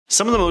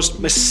Some of the most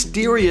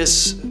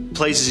mysterious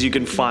places you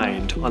can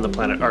find on the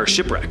planet are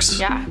shipwrecks.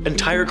 Yeah.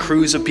 Entire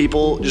crews of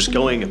people just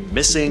going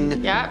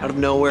missing out of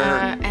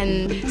nowhere.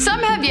 And some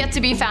have yet to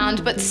be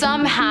found, but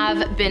some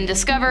have been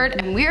discovered.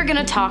 And we are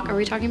gonna talk, are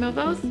we talking about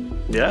both?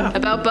 Yeah.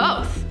 About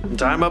both. I'm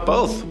talking about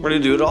both. We're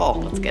gonna do it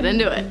all. Let's get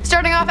into it.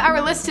 Starting off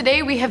our list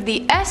today, we have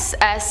the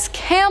SS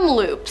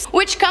Kamloops,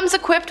 which comes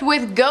equipped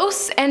with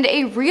ghosts and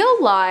a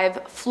real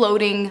live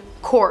floating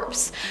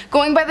corpse.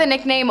 Going by the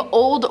nickname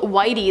Old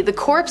Whitey, the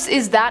corpse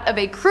is that of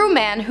a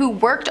crewman who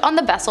worked on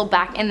the vessel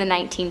back in the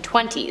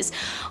 1920s.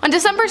 On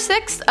December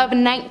 6th of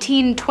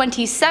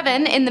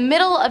 1927, in the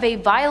middle of a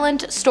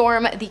violent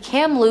storm, the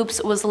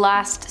Kamloops was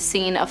last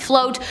seen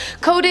afloat,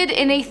 coated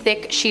in a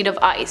thick sheet of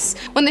ice.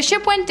 When the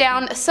ship went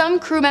down, some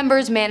crew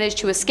members managed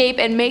to escape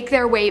and make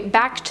their way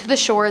back to the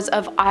shores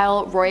of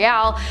Isle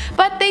Royale,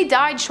 but they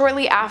died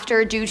shortly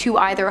after due to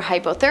either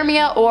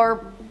hypothermia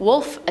or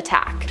wolf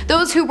attack.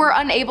 Those who were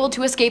unable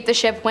to escape the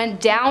ship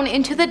went down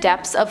into the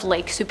depths of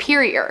Lake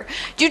Superior.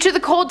 Due to the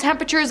cold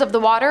temperatures of the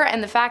water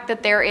and the fact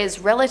that there is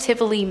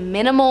relatively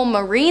minimal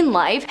marine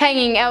life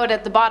hanging out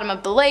at the bottom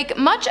of the lake,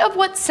 much of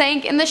what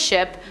sank in the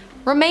ship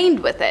remained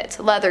with it.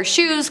 Leather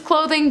shoes,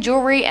 clothing,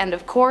 jewelry, and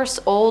of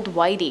course, Old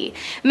Whitey.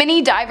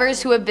 Many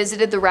divers who have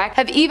visited the wreck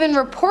have even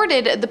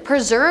reported the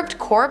preserved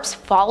corpse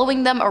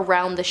following them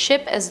around the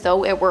ship as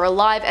though it were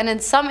alive, and in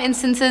some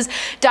instances,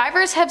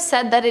 divers have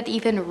said that it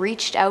even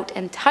reached out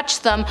and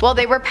touched them while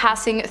they were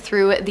passing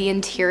through the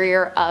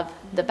interior of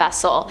the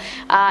vessel.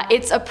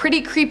 It's a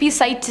pretty creepy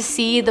sight to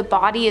see. The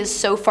body is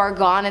so far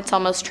gone it's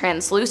almost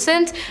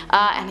translucent,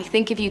 and I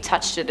think if you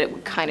touched it, it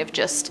would kind of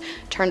just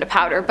turn to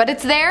powder. But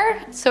it's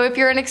there, so if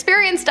you're an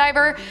experienced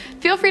diver,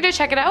 feel free to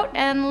check it out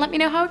and let me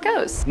know how it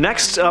goes.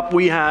 Next up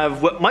we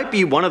have what might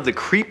be one of the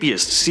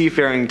creepiest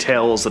seafaring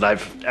tales that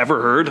I've ever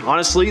heard,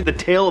 honestly, the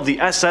tale of the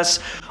SS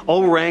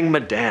Ourang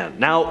Medan.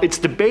 Now, it's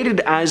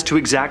debated as to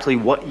exactly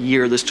what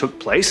year this took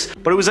place,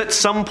 but it was at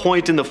some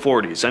point in the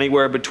 40s,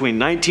 anywhere between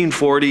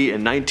 1940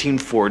 and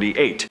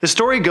 1948. The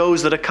story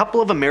goes that a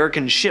couple of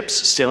American ships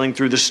sailing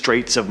through the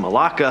Straits of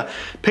Malacca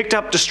picked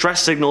up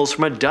distress signals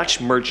from a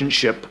Dutch merchant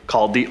ship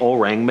called the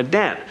Ourang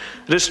Medan.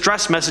 The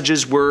distress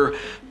messages were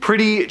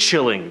pretty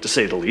chilling, to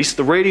say the least.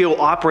 The radio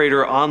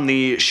operator on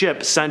the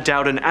ship sent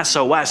out an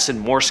SOS in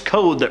Morse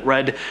code that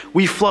read,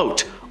 "We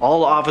float.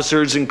 All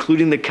officers,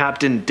 including the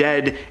captain,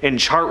 dead in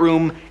chart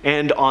room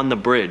and on the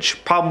bridge.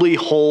 Probably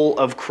whole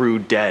of crew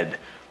dead."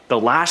 The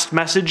last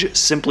message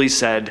simply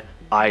said,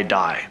 "I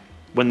die."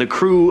 When the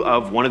crew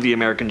of one of the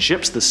American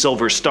ships, the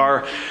Silver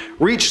Star,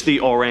 reached the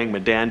Ourang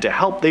Medan to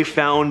help, they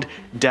found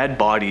dead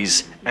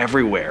bodies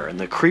everywhere. And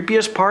the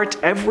creepiest part,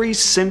 every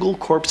single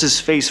corpse's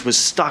face was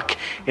stuck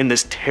in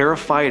this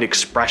terrified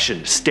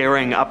expression,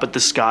 staring up at the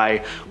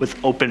sky with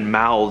open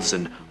mouths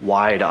and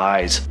wide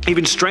eyes.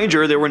 Even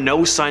stranger, there were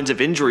no signs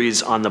of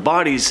injuries on the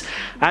bodies.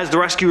 As the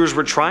rescuers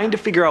were trying to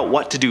figure out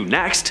what to do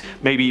next,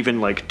 maybe even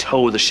like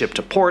tow the ship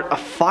to port, a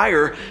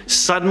fire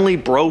suddenly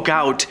broke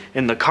out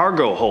in the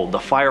cargo hold. The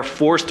fire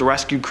forced the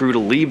rescue crew to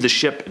leave the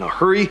ship in a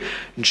hurry,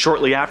 and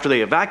shortly after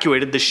they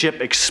evacuated, the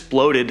ship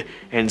exploded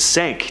and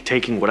sank,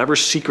 taking whatever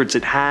secrets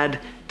it had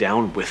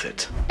down with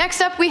it.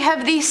 Next up we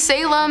have the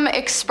Salem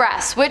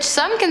Express, which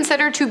some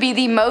consider to be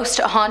the most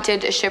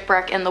haunted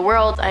shipwreck in the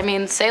world. I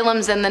mean,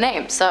 Salem's in the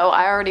name, so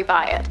I already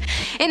buy it.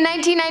 In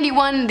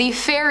 1991, the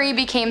ferry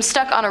became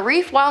stuck on a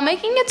reef while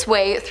making its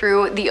way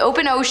through the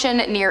open ocean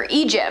near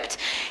Egypt.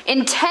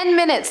 In 10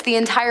 minutes, the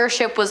entire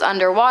ship was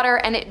underwater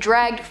and it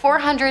dragged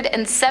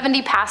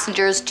 470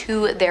 passengers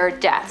to their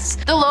deaths.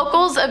 The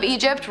locals of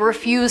Egypt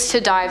refused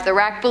to dive the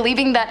wreck,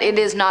 believing that it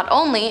is not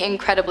only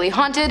incredibly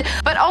haunted,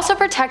 but also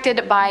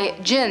protected by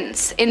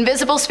jinns,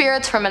 invisible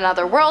spirits from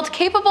another world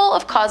capable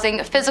of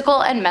causing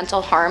physical and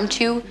mental harm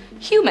to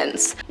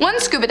humans. One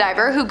scuba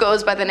diver, who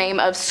goes by the name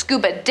of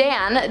Scuba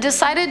Dan,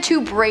 decided to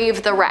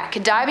brave the wreck,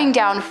 diving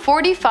down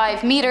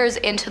 45 meters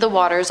into the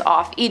waters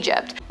off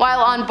Egypt.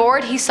 While on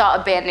board, he saw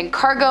abandoned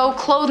cargo,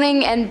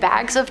 clothing, and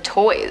bags of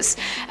toys.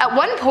 At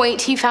one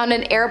point, he found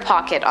an air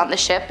pocket on the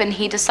ship and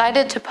he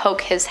decided to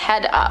poke his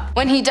head up.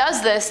 When he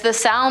does this, the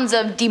sounds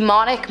of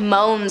demonic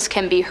moans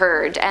can be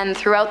heard, and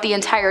throughout the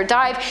entire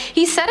dive,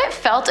 he said it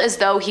felt as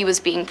though he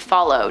was being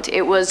followed.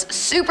 It was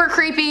super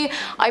creepy.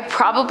 I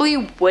probably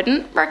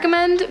wouldn't recommend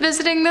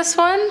visiting this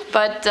one,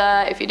 but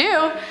if you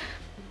do,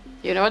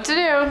 you know what to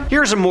do.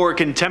 Here's a more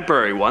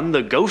contemporary one,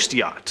 the Ghost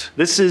Yacht.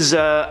 This is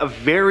a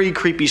very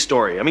creepy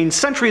story. I mean,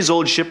 centuries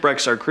old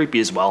shipwrecks are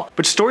creepy as well,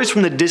 but stories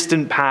from the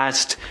distant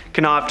past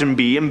can often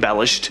be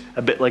embellished,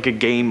 a bit like a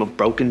game of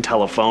broken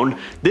telephone.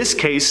 This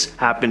case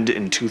happened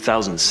in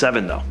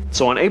 2007 though.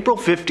 So on April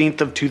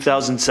 15th of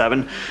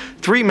 2007,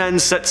 3 men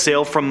set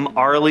sail from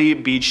Arley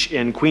Beach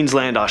in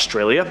Queensland,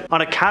 Australia,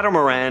 on a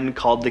catamaran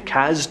called the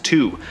Kaz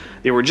 2.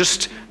 They were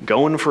just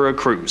going for a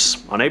cruise.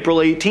 On April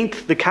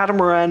 18th, the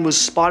catamaran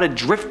was spotted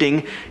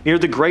drifting near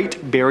the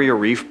Great Barrier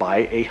Reef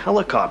by a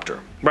helicopter.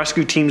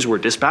 Rescue teams were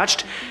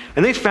dispatched,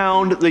 and they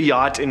found the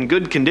yacht in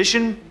good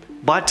condition,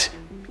 but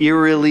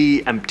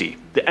eerily empty.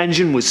 The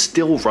engine was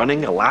still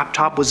running, a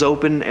laptop was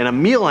open, and a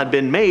meal had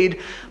been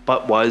made,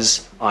 but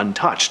was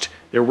untouched.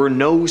 There were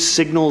no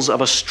signals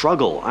of a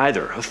struggle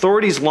either.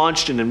 Authorities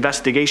launched an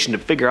investigation to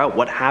figure out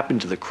what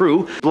happened to the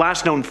crew. The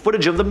last known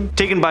footage of them,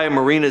 taken by a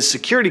marina's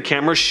security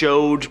camera,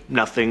 showed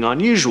nothing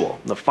unusual.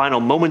 The final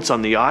moments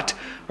on the yacht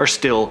are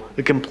still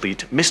a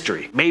complete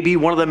mystery. Maybe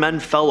one of the men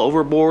fell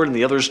overboard and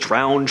the others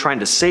drowned trying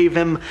to save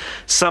him.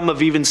 Some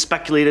have even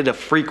speculated a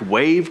freak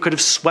wave could have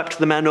swept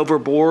the men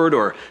overboard,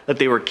 or that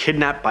they were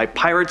kidnapped by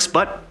pirates,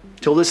 but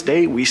till this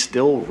day, we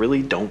still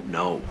really don't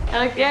know. I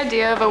like the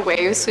idea of a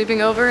wave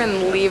sweeping over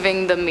and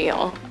leaving the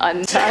meal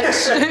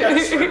untouched.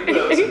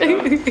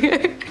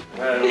 It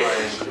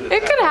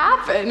could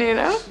happen, you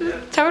know?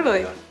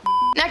 Totally.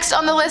 Next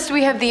on the list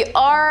we have the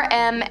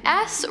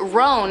RMS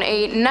Rhone,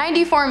 a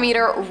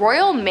 94-meter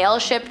Royal Mail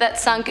ship that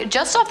sunk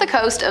just off the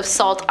coast of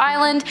Salt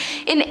Island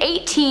in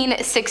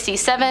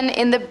 1867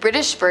 in the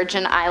British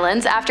Virgin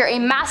Islands after a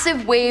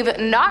massive wave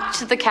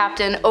knocked the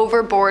captain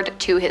overboard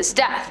to his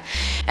death.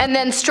 And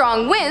then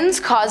strong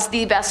winds caused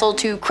the vessel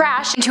to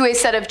crash into a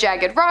set of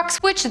jagged rocks,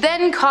 which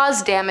then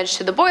caused damage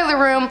to the boiler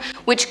room,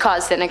 which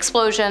caused an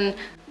explosion,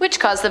 which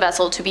caused the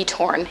vessel to be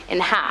torn in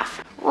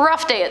half.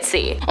 Rough day at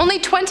sea. Only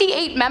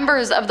 28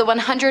 members of the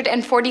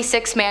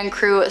 146-man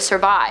crew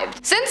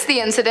survived. Since the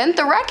incident,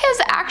 the wreck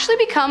has actually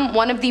become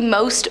one of the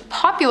most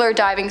popular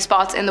diving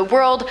spots in the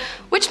world,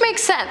 which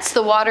makes sense.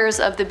 The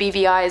waters of the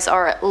BVIs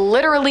are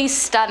literally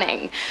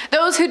stunning.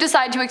 Those who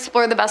decide to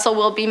explore the vessel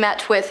will be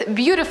met with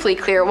beautifully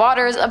clear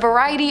waters, a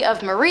variety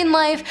of marine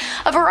life,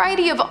 a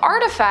variety of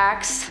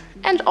artifacts,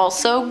 and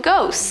also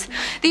ghosts.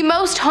 The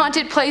most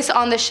haunted place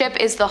on the ship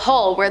is the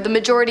hull, where the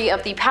majority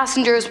of the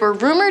passengers were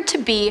rumored to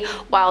be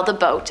while the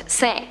boat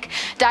sank.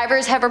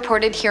 Divers have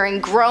reported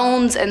hearing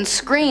groans and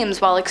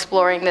screams while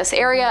exploring this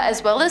area,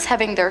 as well as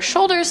having their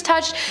shoulders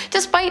touched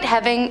despite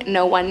having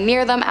no one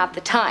near them at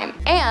the time.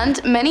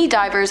 And many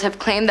divers have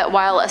claimed that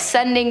while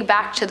ascending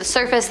back to the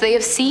surface, they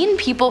have seen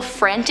people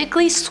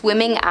frantically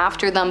swimming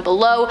after them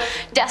below,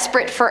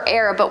 desperate for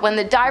air, but when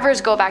the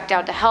divers go back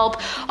down to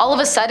help, all of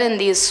a sudden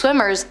these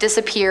swimmers disappear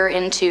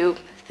into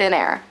thin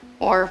air,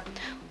 or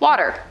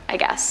water, I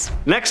guess.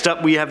 Next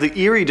up, we have the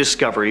eerie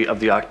discovery of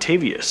the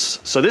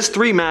Octavius. So this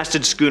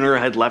three-masted schooner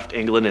had left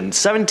England in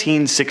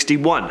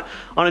 1761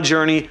 on a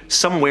journey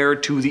somewhere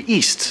to the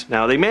east.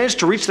 Now, they managed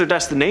to reach their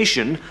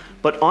destination,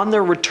 but on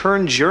their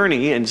return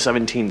journey in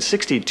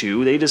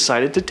 1762, they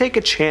decided to take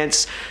a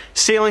chance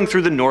sailing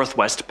through the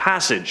Northwest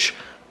Passage.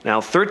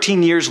 Now,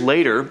 13 years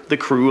later, the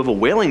crew of a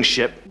whaling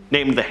ship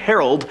named the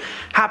Herald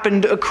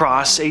happened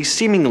across a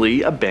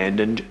seemingly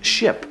abandoned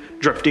ship,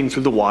 drifting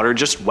through the water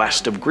just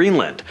west of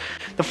Greenland.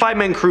 The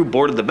 5-man crew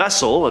boarded the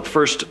vessel. At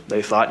first,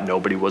 they thought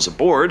nobody was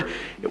aboard.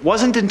 It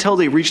wasn't until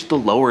they reached the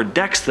lower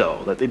decks,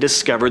 though, that they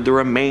discovered the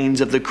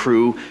remains of the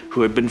crew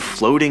who had been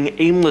floating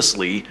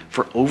aimlessly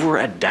for over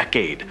a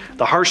decade.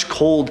 The harsh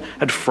cold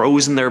had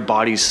frozen their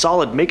bodies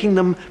solid, making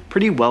them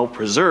pretty well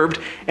preserved,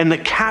 and the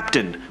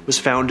captain was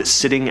found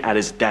sitting at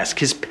his desk.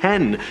 His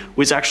pen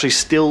was actually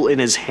still in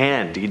his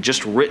hand. He'd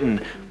just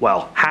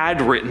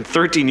had written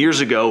 13 years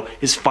ago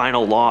his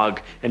final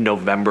log in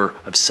November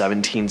of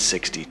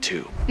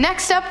 1762.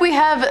 Next up we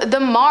have the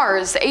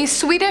Mars, a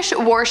Swedish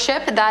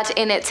warship that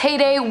in its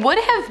heyday would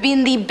have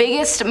been the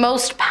biggest,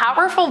 most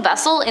powerful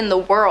vessel in the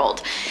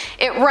world.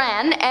 It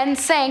ran and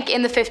sank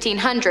in the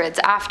 1500s,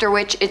 after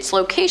which its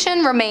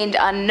location remained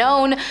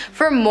unknown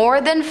for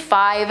more than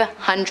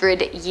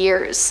 500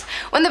 years.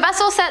 When the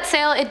vessel set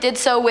sail, it did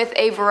so with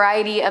a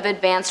variety of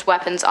advanced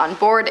weapons on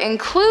board,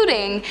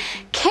 including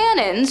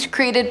cannons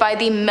created by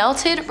the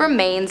melted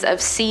remains of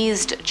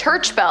seized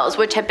church bells,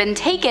 which had been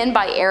taken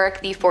by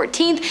Eric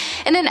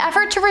XIV in an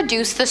effort to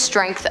reduce the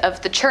strength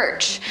of the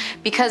church.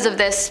 Because of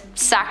this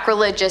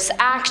sacrilegious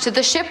act,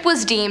 the ship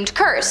was deemed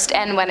cursed,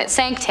 and when it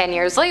sank 10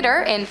 years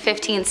later, in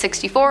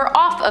 1564,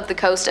 off of the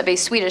coast of a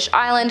Swedish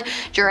island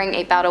during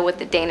a battle with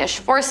the Danish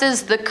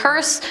forces, the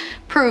curse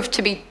proved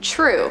to be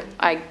true,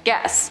 I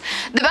guess.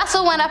 The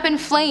vessel went up in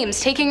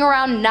flames, taking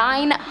around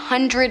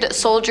 900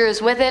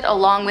 soldiers with it,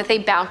 along with a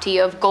bounty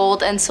of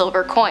gold and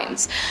silver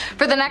coins.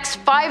 For the next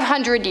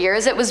 500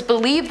 years, it was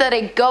believed that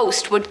a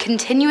ghost would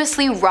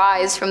continuously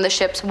rise from the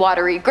ship's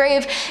watery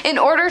grave in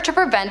order to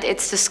prevent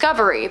its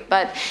discovery,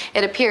 but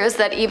it appears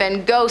that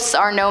even ghosts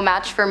are no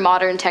match for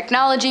modern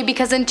technology,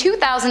 because in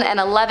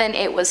 2011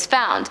 it was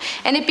found,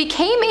 and it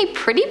became a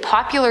pretty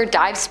popular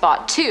dive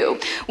spot too,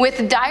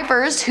 with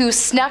divers who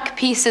snuck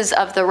pieces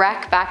of the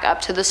wreck back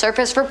up to the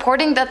surface,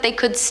 reporting that they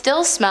could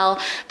still smell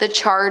the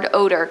charred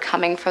odor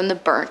coming from the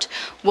burnt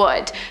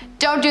wood.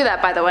 Don't do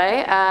that, by the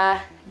way.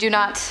 Do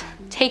not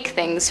take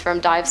things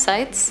from dive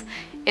sites.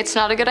 It's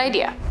not a good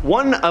idea.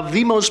 One of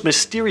the most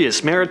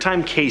mysterious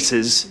maritime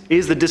cases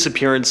is the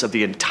disappearance of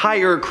the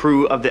entire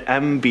crew of the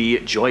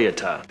MV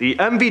Joyita. The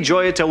MV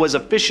Joyita was a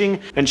fishing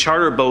and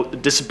charter boat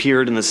that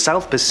disappeared in the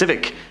South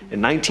Pacific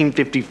in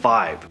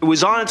 1955. It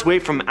was on its way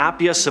from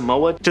Apia,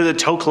 Samoa to the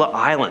Tokla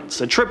Islands,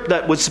 a trip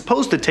that was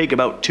supposed to take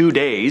about 2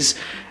 days.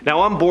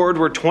 Now on board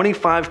were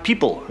 25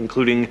 people,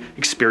 including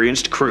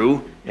experienced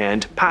crew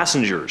and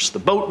passengers. The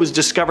boat was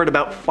discovered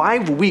about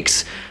 5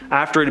 weeks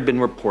after it had been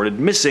reported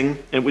missing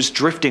and was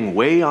drifting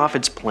way off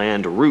its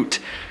planned route.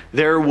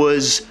 There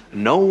was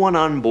no one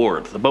on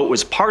board. The boat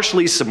was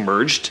partially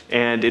submerged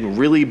and in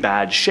really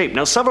bad shape.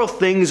 Now, several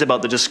things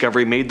about the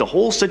discovery made the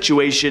whole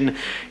situation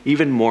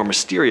even more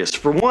mysterious.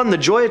 For one, the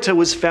Joyita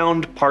was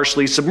found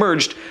partially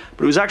submerged,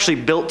 but it was actually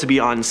built to be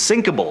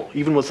unsinkable,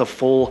 even with a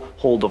full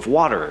hold of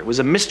water. It was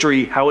a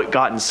mystery how it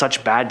got in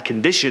such bad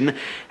condition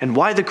and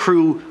why the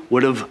crew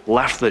would have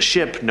left the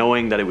ship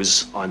knowing that it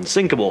was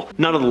unsinkable.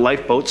 None of the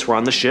lifeboats were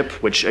on the ship,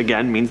 which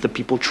again means the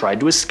people tried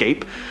to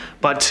escape,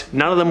 but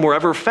none of them were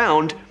ever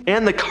found,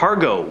 and the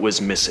cargo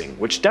was missing,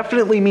 which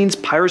definitely means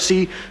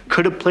piracy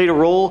could have played a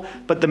role,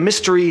 but the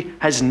mystery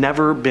has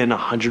never been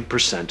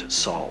 100%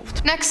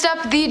 solved. Next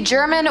up, the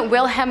German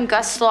Wilhelm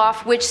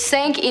Gustloff, which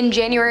sank in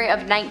January of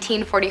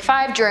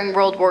 1945 during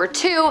World War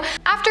II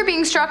after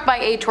being struck by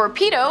a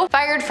torpedo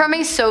fired from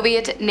a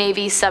Soviet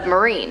Navy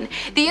submarine.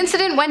 The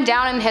incident went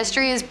down in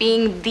history as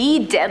being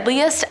the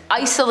deadliest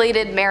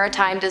isolated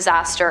maritime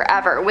disaster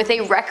ever, with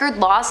a record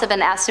loss of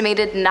an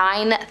estimated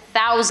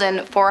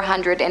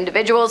 9,400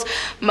 individuals,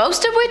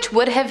 most of which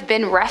would have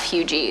been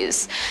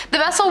refugees. The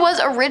vessel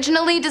was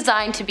originally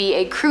designed to be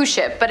a cruise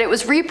ship, but it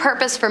was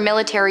repurposed for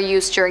military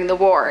use during the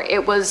war.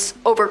 It was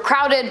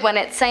overcrowded when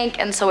it sank,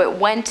 and so it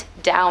went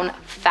down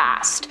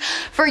fast.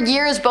 For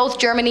years, both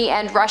Germany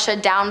and Russia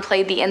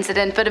downplayed the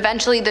incident, but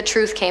eventually the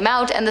truth came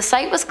out and the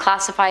site was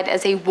classified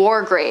as a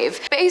war grave.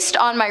 Based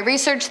on my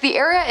research, the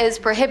area is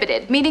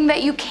prohibited, meaning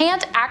that you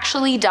can't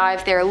actually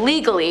dive there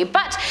legally,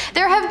 but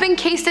there have been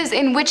cases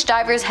in which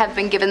divers have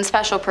been given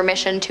special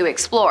permission to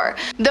explore.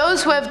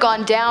 Those who have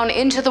gone down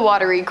into the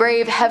watery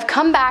grave have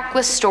come back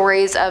with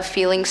stories of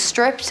feeling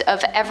stripped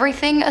of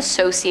everything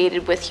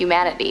associated with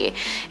humanity.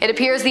 It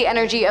appears the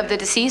energy of the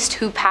deceased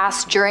who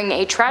passed during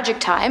a tragic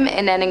time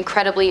in an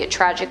incredibly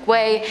tragic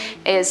way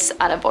is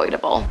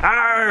unavoidable.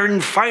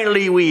 And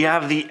finally we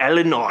have the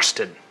Ellen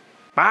Austin.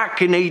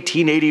 Back in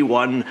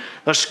 1881,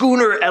 the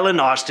schooner Ellen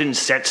Austin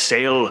set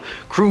sail,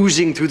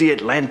 cruising through the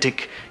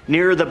Atlantic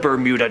near the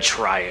Bermuda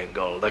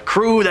Triangle. The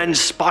crew then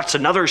spots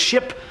another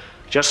ship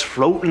just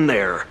floating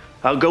there,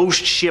 a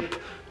ghost ship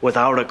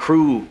without a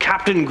crew.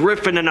 Captain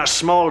Griffin and a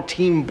small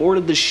team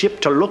boarded the ship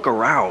to look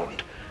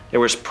around. There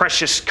was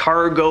precious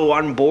cargo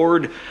on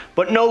board,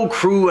 but no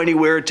crew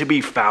anywhere to be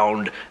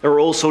found. There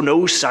were also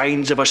no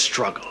signs of a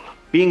struggle.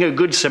 Being a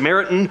good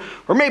Samaritan,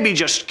 or maybe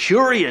just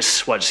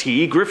curious was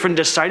he, Griffin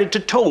decided to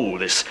tow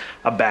this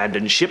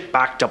abandoned ship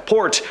back to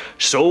port.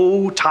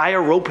 So tie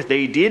a rope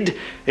they did.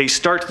 They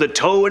start the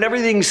tow and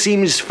everything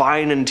seems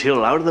fine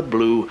until out of the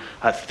blue,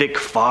 a thick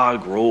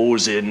fog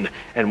rolls in.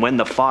 And when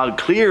the fog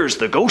clears,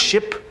 the ghost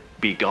ship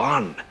be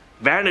gone,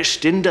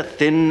 vanished into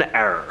thin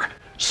air.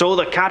 So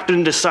the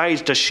captain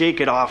decides to shake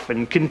it off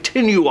and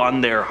continue on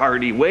their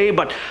hardy way,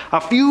 but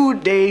a few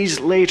days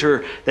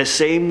later, the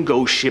same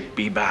ghost ship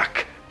be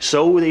back.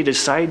 So they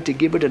decide to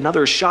give it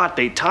another shot.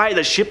 They tie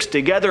the ships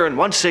together and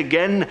once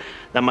again,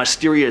 the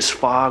mysterious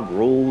fog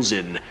rolls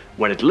in.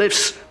 When it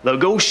lifts, the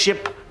ghost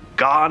ship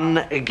gone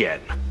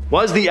again.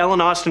 Was the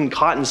Ellen Austin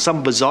caught in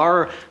some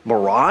bizarre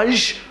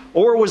mirage?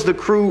 Or was the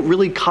crew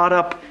really caught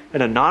up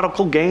in a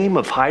nautical game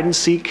of hide and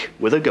seek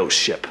with a ghost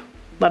ship?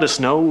 Let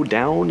us know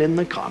down in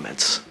the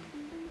comments.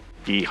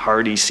 Ye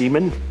hardy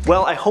seamen.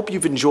 Well, I hope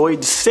you've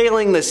enjoyed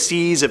sailing the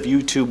seas of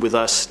YouTube with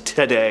us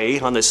today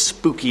on this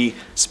spooky,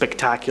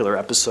 spectacular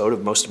episode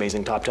of Most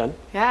Amazing Top 10.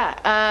 Yeah,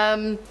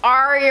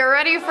 are you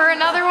ready for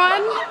another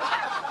one?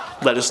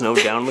 Let us know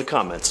down in the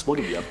comments. We'll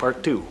give you a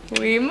part 2.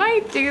 We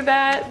might do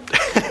that.